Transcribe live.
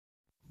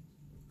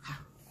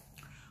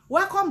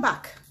Welcome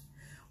back.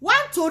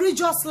 One Tori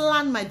just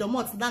land my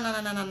domot.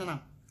 No.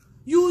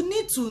 You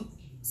need to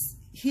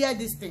hear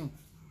this thing.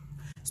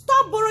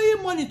 Stop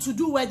borrowing money to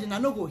do wedding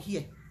and no go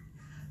here.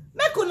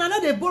 Make una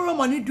know they borrow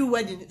money do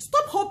wedding.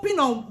 Stop hoping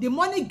on the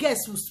money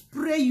guests will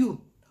spray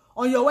you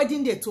on your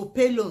wedding day to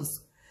pay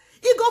loans.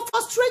 It go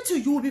frustrate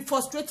you. You will be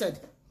frustrated.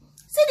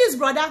 See this,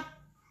 brother.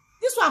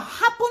 This one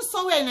happened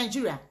somewhere in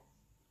Nigeria.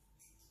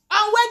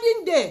 On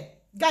wedding day,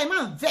 guy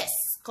man vest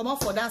come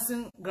out for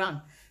dancing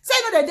ground. Say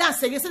no they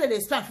dance again. Say that they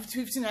spend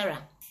 15 naira.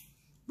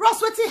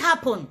 Bros, what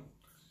happened?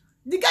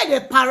 The guy they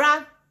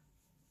para.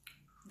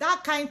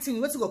 That kind of thing,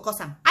 what's it go cost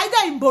him?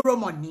 Either him borrow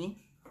money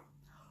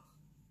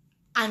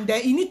and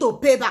you need to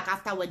pay back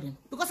after wedding.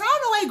 Because I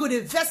don't know why you go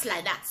to invest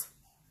like that.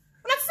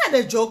 When I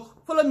said a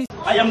joke, follow me.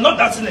 I am not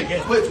dancing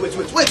again. Wait.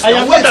 I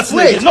am not dancing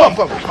again. No,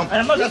 come. I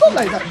am not dancing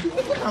like that.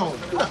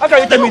 How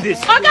can you tell me this?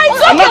 Okay, I'm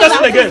not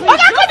dancing again. Okay,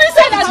 I couldn't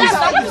say that.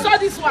 I saw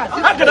this one.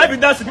 How can I be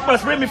dancing? People are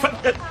spraying me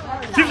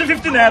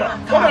 50 naira.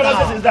 What kind of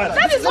nonsense is that?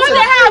 That is what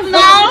they have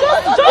now.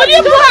 Will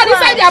you put her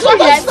inside their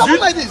pocket? Stop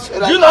like this.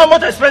 Do you know how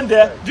much I spend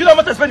there? Do you know how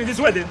much I spend in this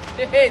wedding?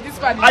 Hey, this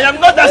one is... I am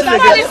not dancing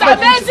again. This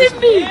one is amazing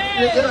me.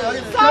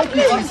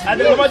 I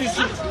don't know this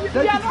suit.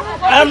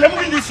 I am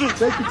removing this suit.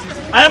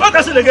 I am not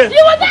dancing again.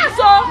 You were there,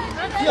 so?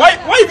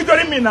 Why you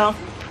victoring me now?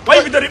 Why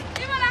you victoring?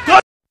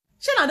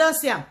 Shana don't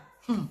see him.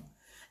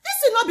 This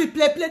will not be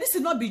play. This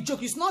will not be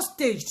joke. It's not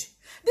staged.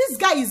 This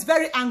guy is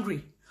very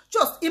angry.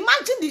 Just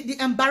imagine the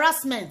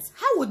embarrassment.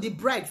 How would the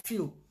bride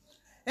feel?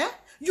 Eh?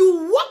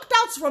 You walked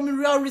out from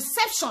your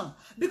reception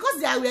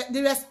because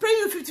they were spraying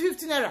you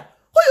 50 naira.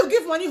 Who you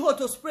give money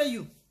to spray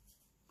you?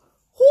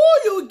 Who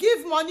you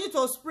give money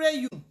to spray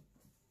you?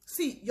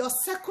 See, your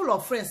circle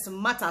of friends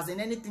matters in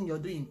anything you're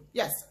doing.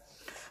 Yes.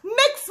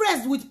 Make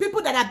friends with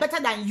people that are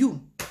better than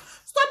you.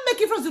 Stop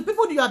making friends with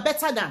people you are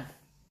better than.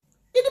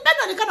 It depends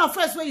on the kind of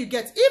friends where you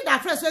get. If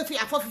that friends where you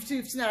afford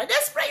 50 naira, they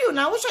spray you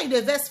now. Which one you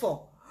the vest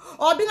for?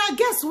 Or being a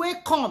guest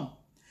where come.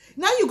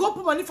 Now you go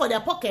put money for their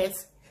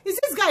pockets. Is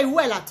this guy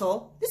well at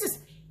all? This is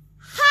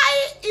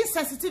high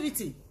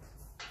insensitivity.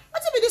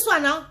 What be this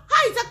one now?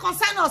 How is that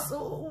concern us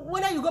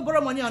whether you go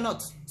borrow money or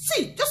not?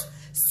 See, just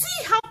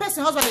see how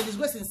person husband is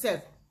disgrace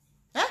himself.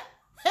 Eh?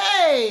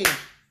 Hey!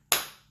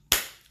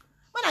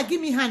 When I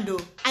give me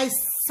handle, I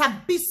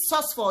sabi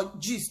sauce for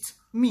gist.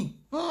 Me.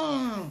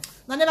 I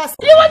never see.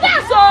 You were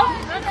there, so?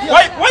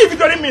 Why you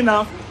victoring me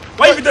now?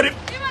 Why you victoring?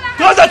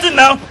 Close that thing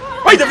now.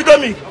 Why you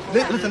victoring me?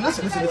 Listen. I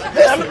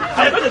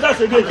am not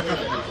dancing again.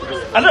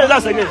 I'm not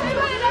dancing again.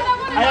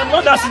 I am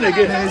not dancing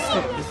again.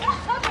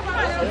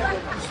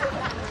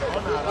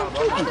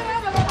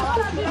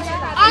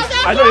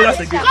 I know that's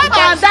again. Come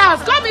and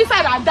dance. Come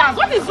inside and dance.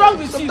 What is wrong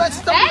with you?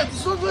 Please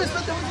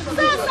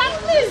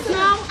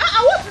now.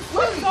 What is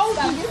wrong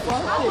with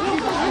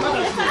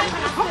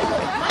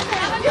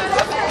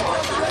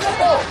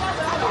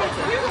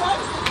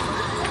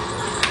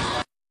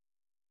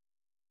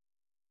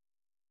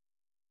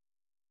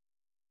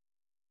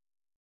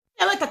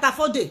Wait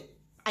Tatafo day.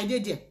 I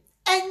did there.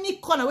 Any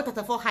corner where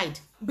Tatafo hide.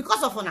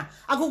 Because of honor,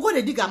 I go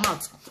dey dig am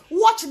out.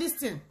 Watch this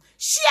thing.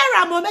 Share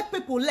am or make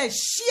people learn.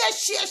 Share.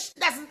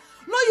 That's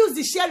no use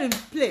the sharing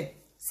play.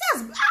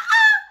 Says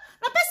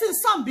the person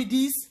son be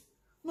this.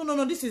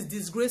 No, this is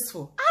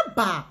disgraceful.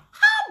 Abba.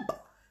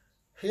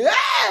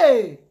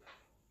 Hey!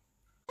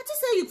 I just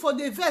say you for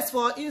the verse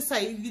for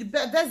inside, you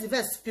best the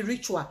verse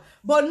spiritual.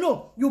 But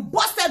no, you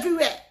bust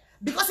everywhere.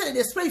 Because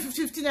they spray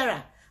 50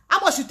 naira. How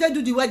much you tell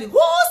do the wedding? Who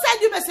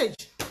send you message?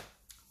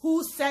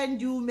 Who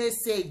send you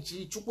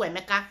message?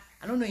 Chukwemeka.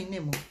 I don't know your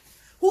name.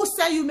 Who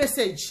send you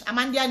message?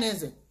 Amandia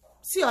Neze.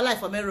 See your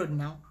life on my road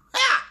now.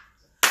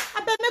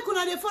 I bet make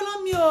una dey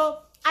follow me.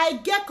 I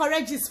get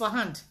courageous for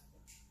hand.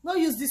 No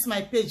use this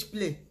my page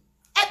play.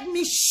 Help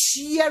me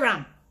share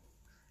them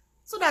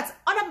so that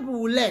other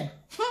people will learn.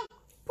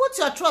 Put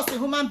your trust in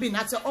human being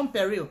at your own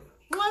peril.